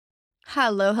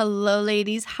Hello,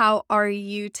 ladies. How are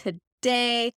you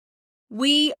today?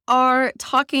 We are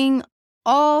talking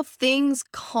all things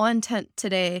content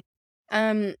today.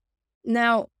 Um,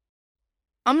 now,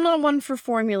 I'm not one for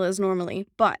formulas normally,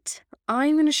 but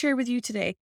I'm going to share with you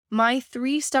today my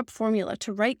 3-step formula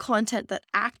to write content that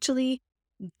actually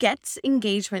gets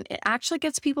engagement. It actually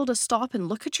gets people to stop and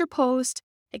look at your post.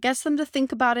 It gets them to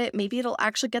think about it. Maybe it'll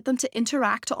actually get them to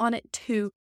interact on it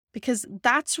too, because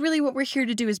that's really what we're here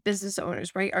to do as business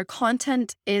owners, right? Our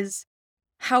content is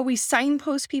how we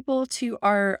signpost people to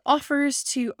our offers,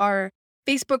 to our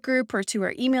Facebook group, or to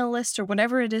our email list, or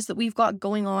whatever it is that we've got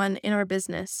going on in our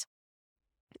business.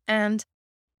 And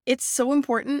it's so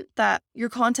important that your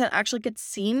content actually gets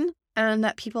seen and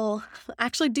that people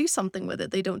actually do something with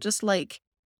it. They don't just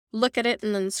look at it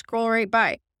and then scroll right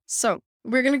by. So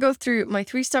we're going to go through my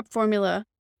 3-step formula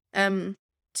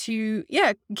to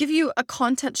give you a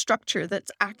content structure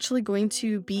that's actually going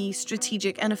to be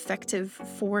strategic and effective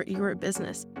for your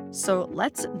business. So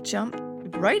let's jump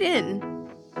right in.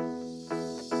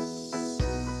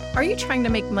 Are you trying to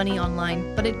make money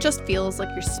online, but it just feels like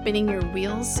you're spinning your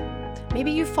wheels?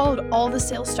 Maybe you followed all the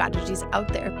sales strategies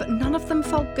out there, but none of them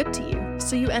felt good to you.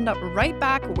 So you end up right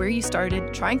back where you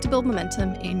started, trying to build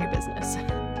momentum in your business.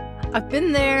 I've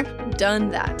been there, done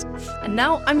that, and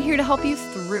now I'm here to help you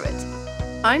through it.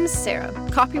 I'm Sarah,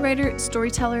 copywriter,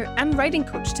 storyteller, and writing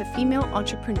coach to female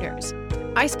entrepreneurs.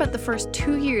 I spent the first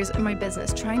 2 years in my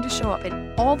business trying to show up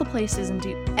in all the places and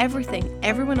do everything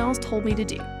everyone else told me to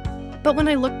do. But when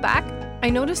I look back, I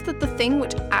noticed that the thing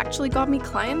which actually got me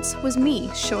clients was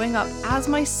me showing up as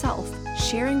myself,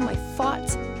 sharing my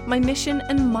thoughts, my mission,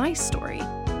 and my story.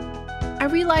 I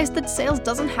realized that sales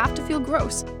doesn't have to feel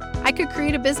gross. I could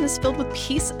create a business filled with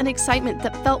peace and excitement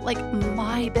that felt like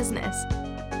my business.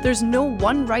 There's no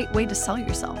one right way to sell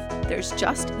yourself. There's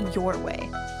just your way.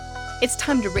 It's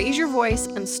time to raise your voice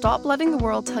and stop letting the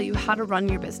world tell you how to run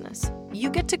your business.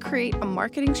 You get to create a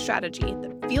marketing strategy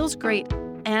that feels great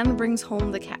and brings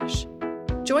home the cash.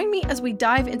 Join me as we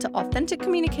dive into authentic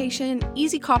communication,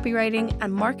 easy copywriting,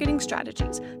 and marketing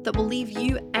strategies that will leave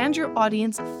you and your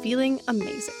audience feeling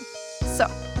amazing. So,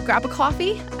 grab a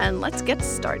coffee and let's get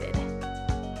started.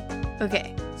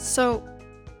 Okay, so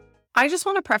I just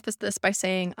want to preface this by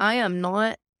saying I am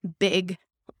not big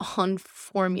on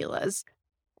formulas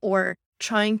or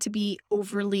trying to be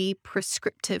overly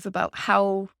prescriptive about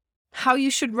how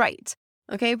you should write.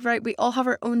 Okay, right? We all have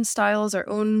our own styles, our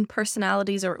own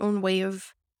personalities, our own way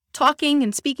of talking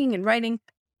and speaking and writing.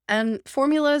 And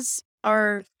formulas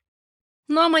are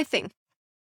not my thing,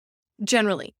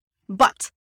 generally. But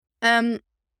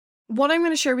what I'm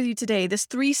going to share with you today, this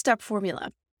 3-step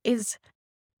formula, it's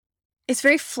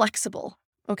very flexible.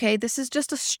 Okay, this is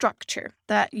just a structure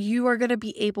that you are going to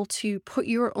be able to put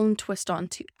your own twist on,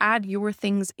 to add your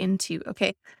things into.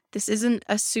 Okay, this isn't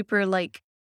a super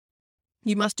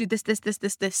you must do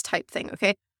this type thing,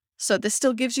 okay? So this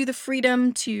still gives you the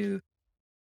freedom to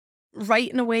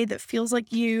write in a way that feels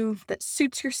like you, that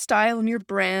suits your style and your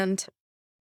brand.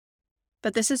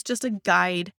 But this is just a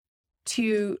guide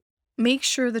to make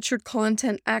sure that your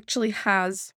content actually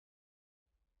has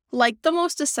the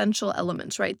most essential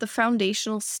elements, right? The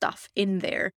foundational stuff in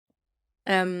there,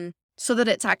 so that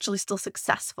it's actually still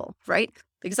successful, right?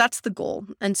 Because that's the goal.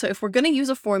 And so if we're going to use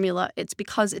a formula, it's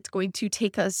because it's going to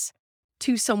take us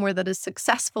to somewhere that is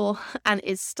successful and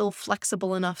is still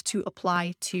flexible enough to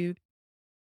apply to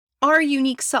our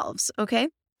unique selves, okay?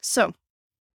 So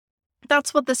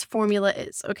that's what this formula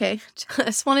is, okay? I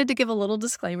just wanted to give a little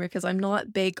disclaimer because I'm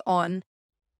not big on,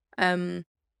 I'm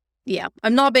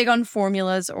not big on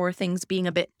formulas or things being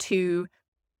a bit too,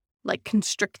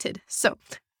 constricted. So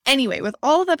anyway, with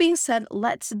all of that being said,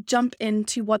 let's jump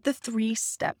into what the 3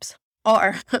 steps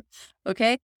are,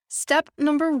 okay? Step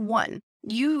number 1.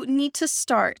 You need to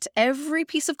start every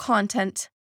piece of content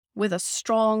with a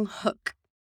strong hook.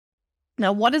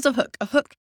 Now, what is a hook? A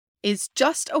hook is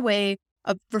just a way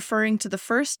of referring to the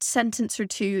first sentence or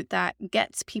two that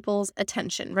gets people's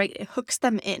attention, right? It hooks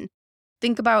them in.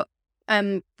 Think about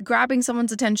grabbing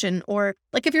someone's attention, or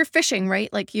if you're fishing, right?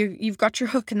 You've got your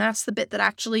hook and that's the bit that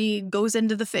actually goes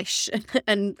into the fish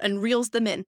and reels them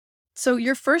in. So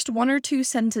your first 1 or 2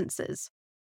 sentences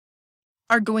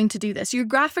are going to do this. Your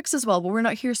graphics as well, but we're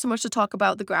not here so much to talk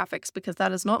about the graphics because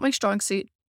that is not my strong suit.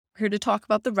 We're here to talk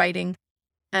about the writing,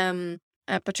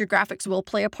 but your graphics will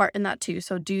play a part in that too.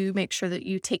 So do make sure that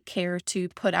you take care to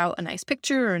put out a nice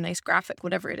picture or a nice graphic,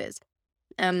 whatever it is.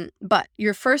 But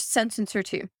your first sentence or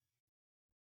 2,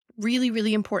 really,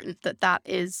 really important that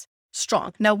is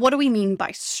strong. Now, what do we mean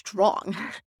by strong?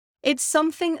 It's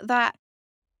something that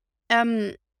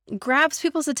grabs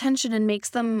people's attention and makes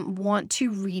them want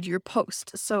to read your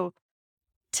post. So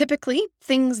typically,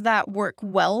 things that work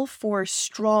well for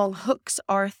strong hooks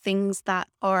are things that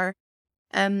are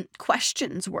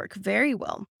questions work very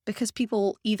well because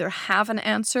people either have an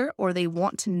answer or they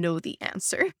want to know the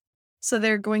answer. So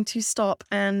they're going to stop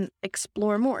and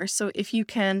explore more. So if you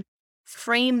can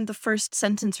frame the first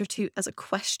sentence or two as a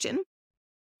question,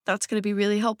 that's going to be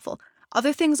really helpful.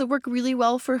 Other things that work really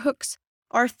well for hooks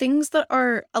are things that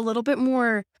are a little bit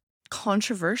more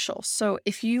controversial. So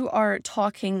if you are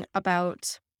talking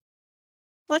about,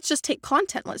 let's just take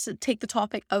content. Let's take the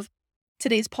topic of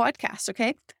today's podcast,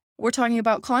 okay? We're talking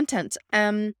about content.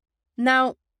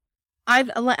 Now,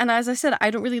 and as I said, I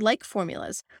don't really like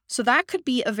formulas. So that could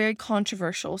be a very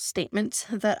controversial statement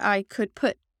that I could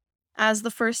put as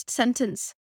the first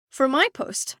sentence for my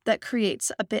post that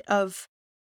creates a bit of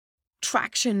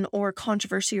traction or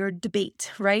controversy or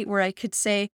debate, right? Where I could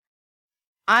say,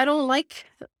 I don't like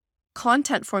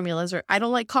content formulas or I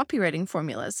don't like copywriting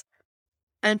formulas.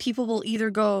 And people will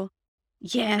either go,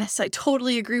 yes, I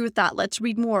totally agree with that. Let's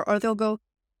read more. Or they'll go,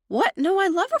 what? No, I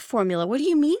love a formula. What do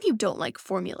you mean you don't like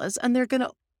formulas? And they're going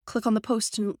to click on the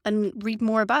post and read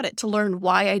more about it to learn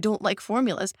why I don't like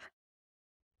formulas.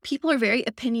 People are very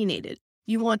opinionated.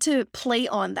 You want to play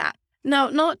on that. Now,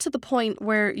 not to the point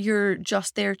where you're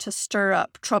just there to stir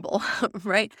up trouble,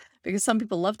 right? Because some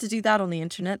people love to do that on the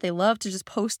internet. They love to just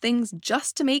post things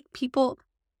just to make people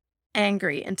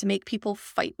angry and to make people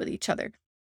fight with each other.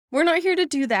 We're not here to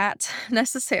do that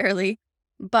necessarily,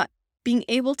 but being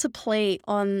able to play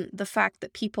on the fact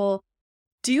that people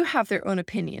do have their own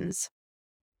opinions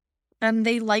and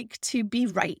they like to be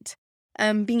right,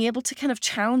 being able to kind of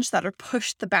challenge that or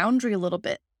push the boundary a little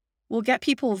bit will get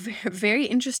people very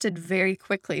interested very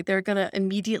quickly. They're going to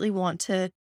immediately want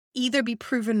to either be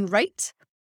proven right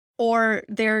or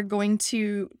they're going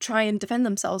to try and defend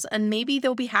themselves, and maybe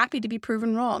they'll be happy to be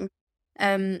proven wrong.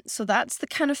 So that's the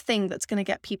kind of thing that's going to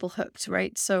get people hooked,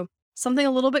 right? So something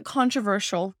a little bit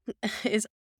controversial is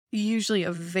usually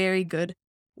a very good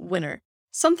winner.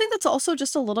 Something that's also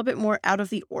just a little bit more out of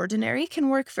the ordinary can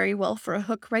work very well for a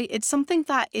hook, right? It's something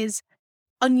that is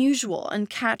unusual and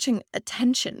catching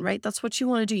attention, right? That's what you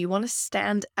want to do. You want to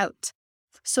stand out.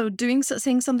 So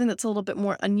saying something that's a little bit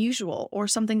more unusual or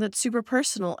something that's super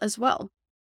personal as well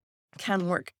can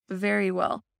work very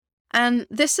well. And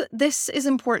this is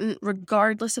important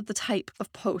regardless of the type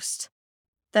of post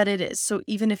that it is. So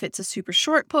even if it's a super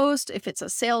short post, if it's a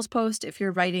sales post, if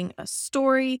you're writing a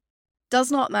story,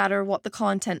 does not matter what the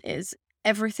content is.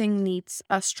 Everything needs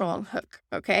a strong hook,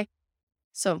 okay?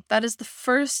 So that is the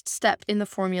first step in the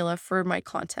formula for my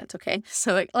content, okay?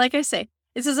 So like I say,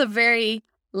 this is a very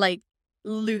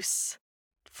loose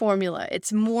formula.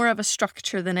 It's more of a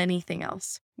structure than anything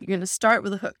else. You're going to start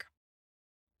with a hook.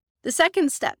 The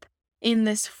second step in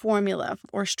this formula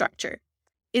or structure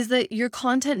is that your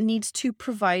content needs to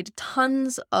provide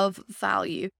tons of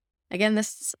value. Again,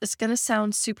 this is going to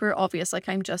sound super obvious, like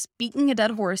I'm just beating a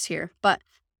dead horse here, but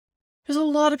there's a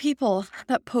lot of people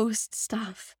that post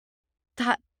stuff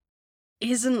that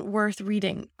isn't worth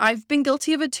reading. I've been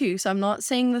guilty of it too, so I'm not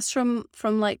saying this from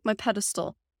like my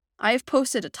pedestal. I've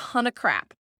posted a ton of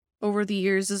crap over the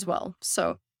years as well.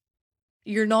 So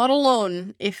you're not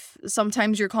alone if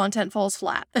sometimes your content falls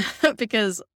flat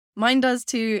because mine does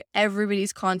too.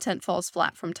 Everybody's content falls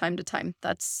flat from time to time.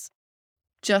 That's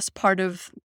just part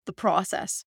of the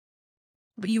process.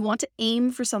 But you want to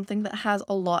aim for something that has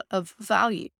a lot of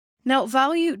value. Now,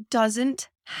 value doesn't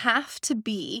have to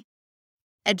be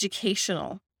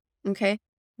educational, okay?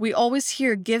 We always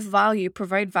hear give value,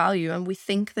 provide value, and we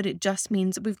think that it just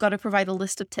means we've got to provide a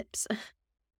list of tips.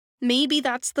 Maybe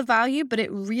that's the value, but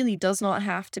it really does not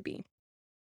have to be.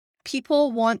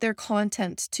 People want their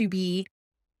content to be,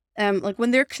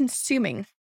 when they're consuming,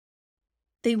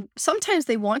 sometimes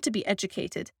they want to be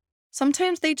educated.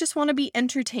 Sometimes they just want to be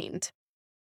entertained,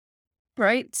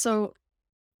 right? So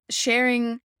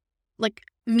sharing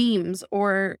memes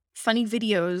or funny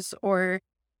videos or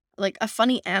a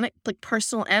funny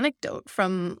personal anecdote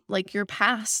from your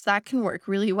past, that can work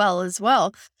really well as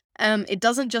well. It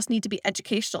doesn't just need to be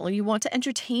educational. You want to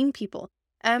entertain people.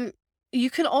 You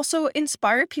can also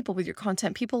inspire people with your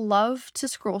content. People love to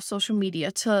scroll social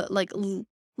media to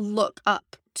look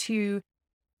up to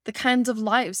the kinds of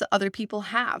lives that other people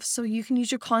have. So you can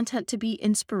use your content to be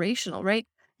inspirational, right?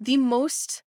 The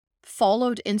most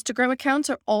followed Instagram accounts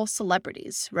are all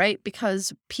celebrities, right?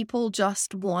 Because people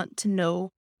just want to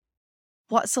know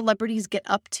what celebrities get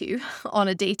up to on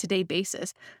a day-to-day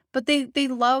basis. But they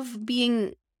love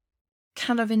being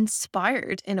kind of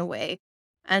inspired in a way.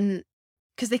 And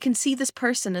because they can see this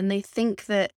person and they think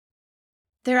that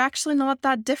they're actually not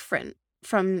that different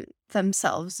from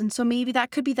themselves. And so maybe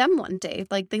that could be them one day.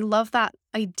 Like they love that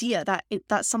idea,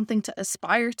 that's something to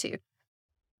aspire to.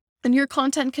 And your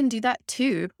content can do that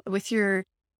too with your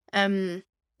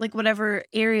like whatever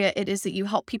area it is that you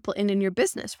help people in your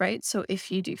business, right? So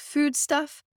if you do food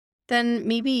stuff, then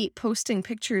maybe posting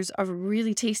pictures of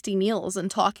really tasty meals and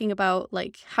talking about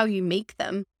like how you make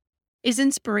them is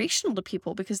inspirational to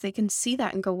people because they can see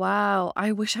that and go, wow,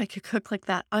 I wish I could cook like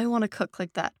that. I want to cook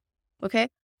like that. Okay.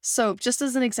 So just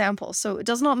as an example, so it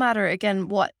does not matter again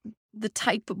what the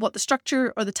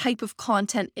structure or the type of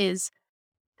content is,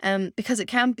 because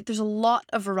there's a lot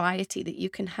of variety that you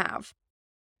can have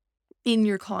in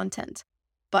your content.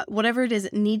 But whatever it is,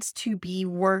 it needs to be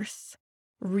worth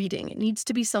reading. It needs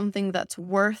to be something that's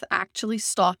worth actually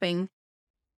stopping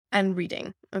and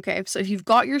reading. Okay. So if you've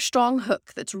got your strong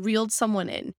hook that's reeled someone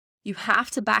in, you have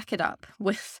to back it up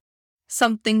with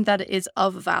something that is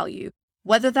of value,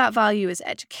 whether that value is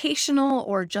educational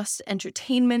or just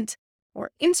entertainment or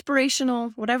inspirational,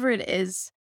 whatever it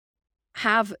is,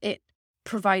 have it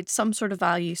provide some sort of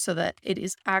value so that it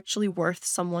is actually worth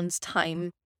someone's time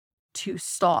to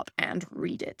stop and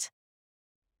read it.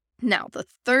 Now, the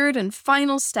third and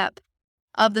final step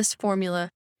of this formula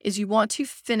is you want to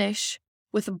finish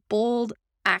with a bold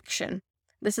action.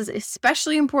 This is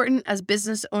especially important as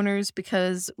business owners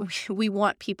because we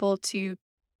want people to,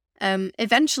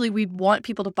 eventually we want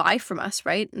people to buy from us,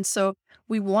 right? And so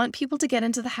we want people to get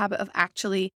into the habit of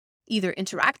actually either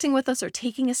interacting with us or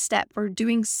taking a step or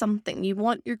doing something. You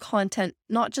want your content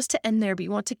not just to end there, but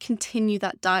you want to continue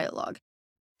that dialogue.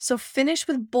 So finish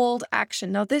with bold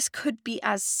action. Now, this could be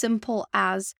as simple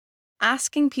as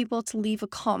asking people to leave a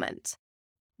comment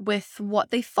with what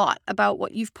they thought about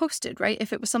what you've posted, right?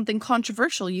 If it was something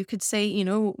controversial, you could say,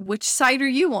 which side are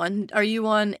you on? Are you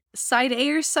on side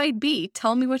A or side B?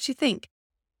 Tell me what you think.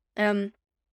 It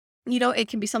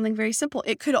can be something very simple.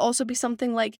 It could also be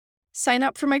something like, sign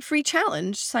up for my free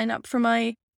challenge, sign up for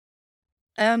my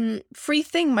free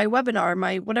thing, my webinar,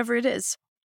 my whatever it is.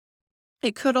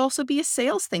 It could also be a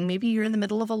sales thing. Maybe you're in the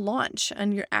middle of a launch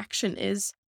and your action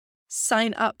is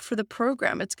sign up for the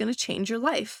program. It's going to change your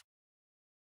life.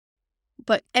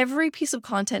 But every piece of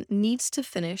content needs to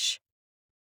finish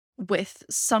with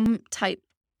some type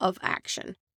of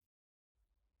action.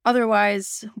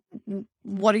 Otherwise,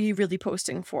 what are you really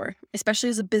posting for? Especially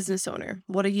as a business owner,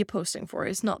 what are you posting for?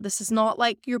 This is not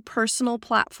like your personal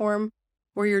platform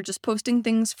where you're just posting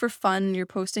things for fun. You're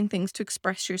posting things to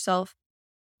express yourself.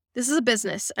 This is a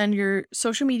business and your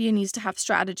social media needs to have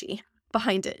strategy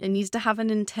behind it. It needs to have an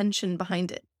intention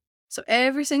behind it. So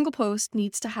every single post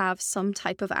needs to have some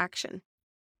type of action.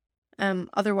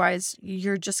 Otherwise,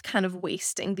 you're just kind of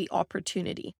wasting the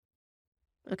opportunity.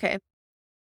 Okay.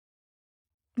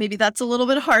 Maybe that's a little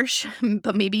bit harsh,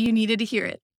 but maybe you needed to hear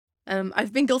it.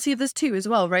 I've been guilty of this too as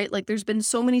well, right? Like there's been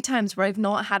so many times where I've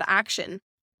not had action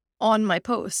on my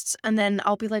posts and then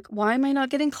I'll be like, why am I not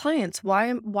getting clients? Why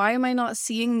am I not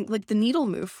seeing like the needle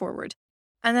move forward?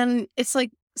 And then it's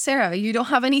like, Sarah,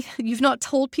 you've not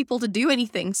told people to do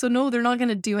anything. So no, they're not going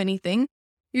to do anything.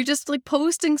 You're just like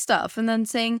posting stuff and then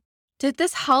saying, did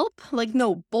this help? Like,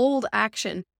 no, bold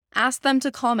action. Ask them to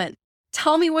comment.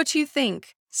 Tell me what you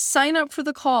think. Sign up for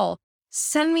the call.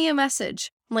 Send me a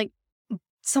message. Like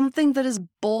something that is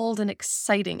bold and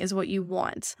exciting is what you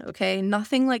want. Okay.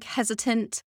 Nothing like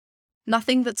hesitant.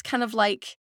 Nothing that's kind of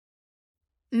like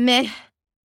meh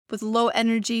with low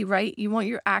energy, right? You want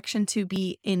your action to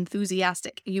be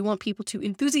enthusiastic. You want people to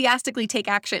enthusiastically take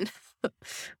action.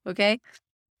 Okay.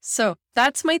 So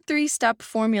that's my 3-step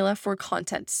formula for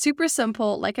content. Super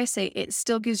simple. Like I say, it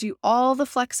still gives you all the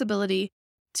flexibility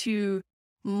to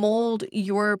mold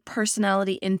your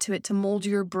personality into it, to mold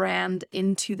your brand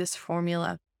into this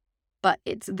formula. But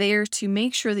it's there to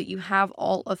make sure that you have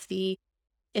all of the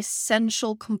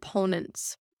essential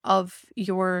components of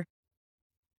your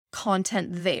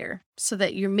content there so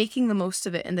that you're making the most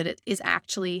of it and that it is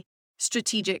actually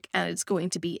strategic and it's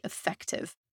going to be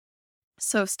effective.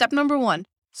 So step number 1,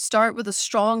 start with a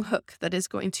strong hook that is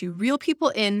going to reel people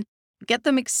in, get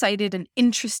them excited and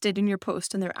interested in your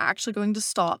post, and they're actually going to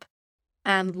stop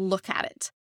and look at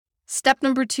it. Step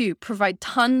number 2, provide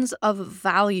tons of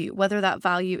value, whether that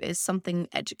value is something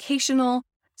educational,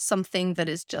 something that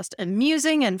is just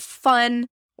amusing and fun,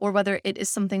 or whether it is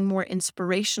something more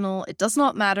inspirational. It does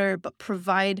not matter, but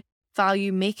provide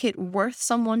value, make it worth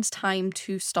someone's time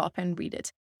to stop and read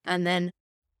it. And then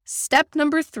step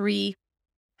number 3,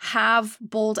 have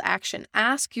bold action.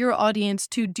 Ask your audience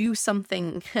to do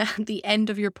something at the end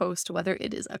of your post, whether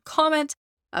it is a comment,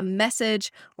 a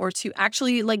message, or to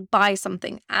actually like buy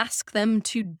something. Ask them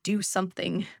to do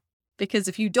something because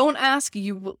if you don't ask,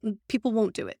 people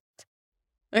won't do it.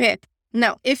 Okay.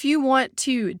 Now, if you want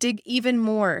to dig even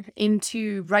more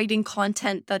into writing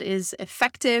content that is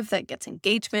effective, that gets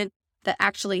engagement, that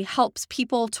actually helps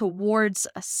people towards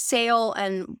a sale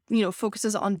and,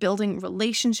 focuses on building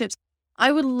relationships,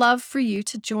 I would love for you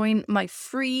to join my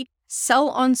free Sell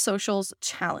on Socials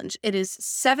challenge. It is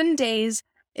 7 days.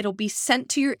 It'll be sent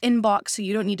to your inbox, so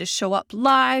you don't need to show up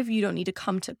live. You don't need to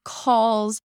come to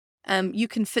calls. You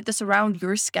can fit this around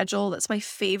your schedule. That's my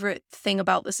favorite thing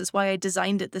about this, is why I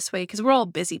designed it this way, because we're all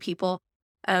busy people.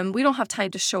 We don't have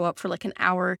time to show up for like an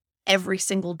hour every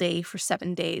single day for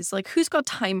 7 days. Like, who's got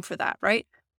time for that, right?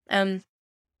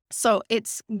 So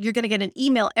you're going to get an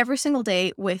email every single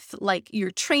day with like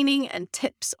your training and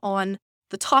tips on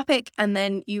the topic. And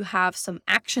then you have some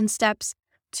action steps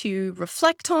to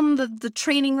reflect on the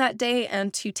training that day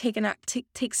and to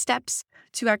take steps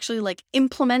to actually like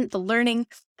implement the learning.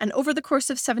 And over the course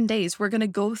of 7 days, we're going to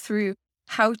go through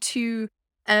how to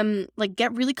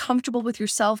get really comfortable with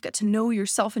yourself, get to know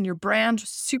yourself and your brand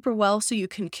super well so you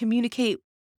can communicate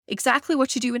exactly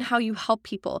what you do and how you help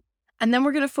people. And then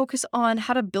we're going to focus on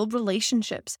how to build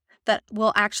relationships that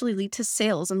will actually lead to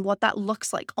sales and what that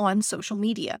looks like on social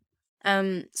media.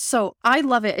 So I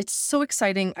love it. It's so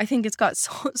exciting. I think it's got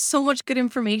so much good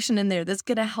information in there that's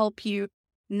going to help you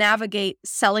navigate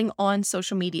selling on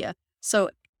social media.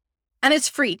 And it's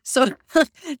free. So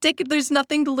there's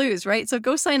nothing to lose, right? So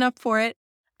go sign up for it.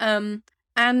 And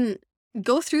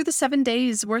go through the 7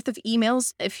 days worth of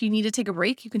emails. If you need to take a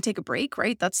break, you can take a break,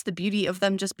 right? That's the beauty of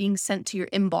them just being sent to your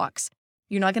inbox.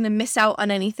 You're not going to miss out on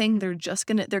anything. They're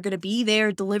going to be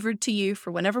there delivered to you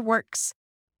for whenever works.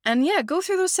 And yeah, go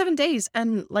through those 7 days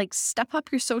and like step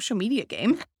up your social media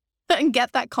game and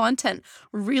get that content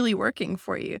really working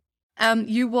for you.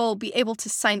 You will be able to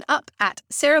sign up at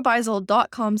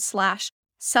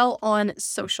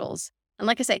sarahbeisel.com/sellonsocials. And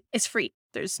like I say, it's free.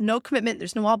 There's no commitment.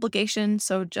 There's no obligation.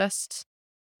 So just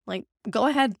go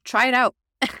ahead, try it out,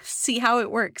 see how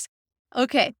it works.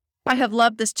 Okay. I have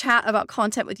loved this chat about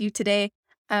content with you today.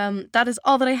 That is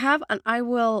all that I have. And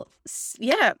I'll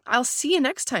see you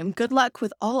next time. Good luck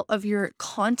with all of your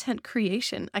content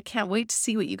creation. I can't wait to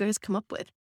see what you guys come up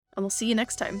with. And we'll see you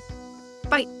next time.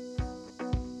 Bye.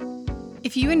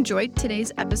 If you enjoyed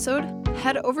today's episode,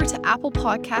 head over to Apple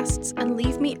Podcasts and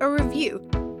leave me a review.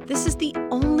 This is the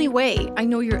only way I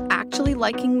know you're actually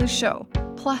liking the show.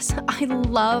 Plus, I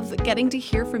love getting to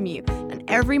hear from you, and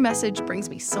every message brings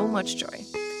me so much joy.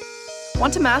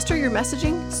 Want to master your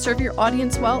messaging, serve your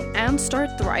audience well, and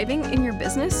start thriving in your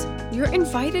business? You're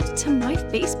invited to my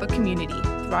Facebook community,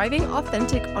 Thriving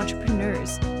Authentic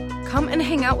Entrepreneurs. Come and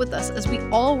hang out with us as we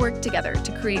all work together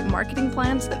to create marketing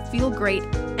plans that feel great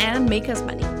and make us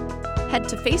money. Head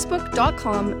to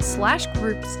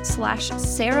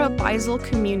facebook.com/groups/Sarah Beisel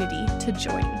community to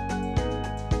join.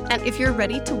 And if you're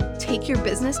ready to take your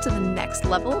business to the next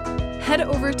level, head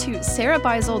over to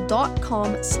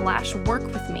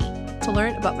sarahbeisel.com/workwithme to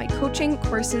learn about my coaching,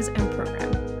 courses, and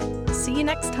program. See you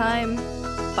next time.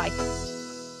 Bye.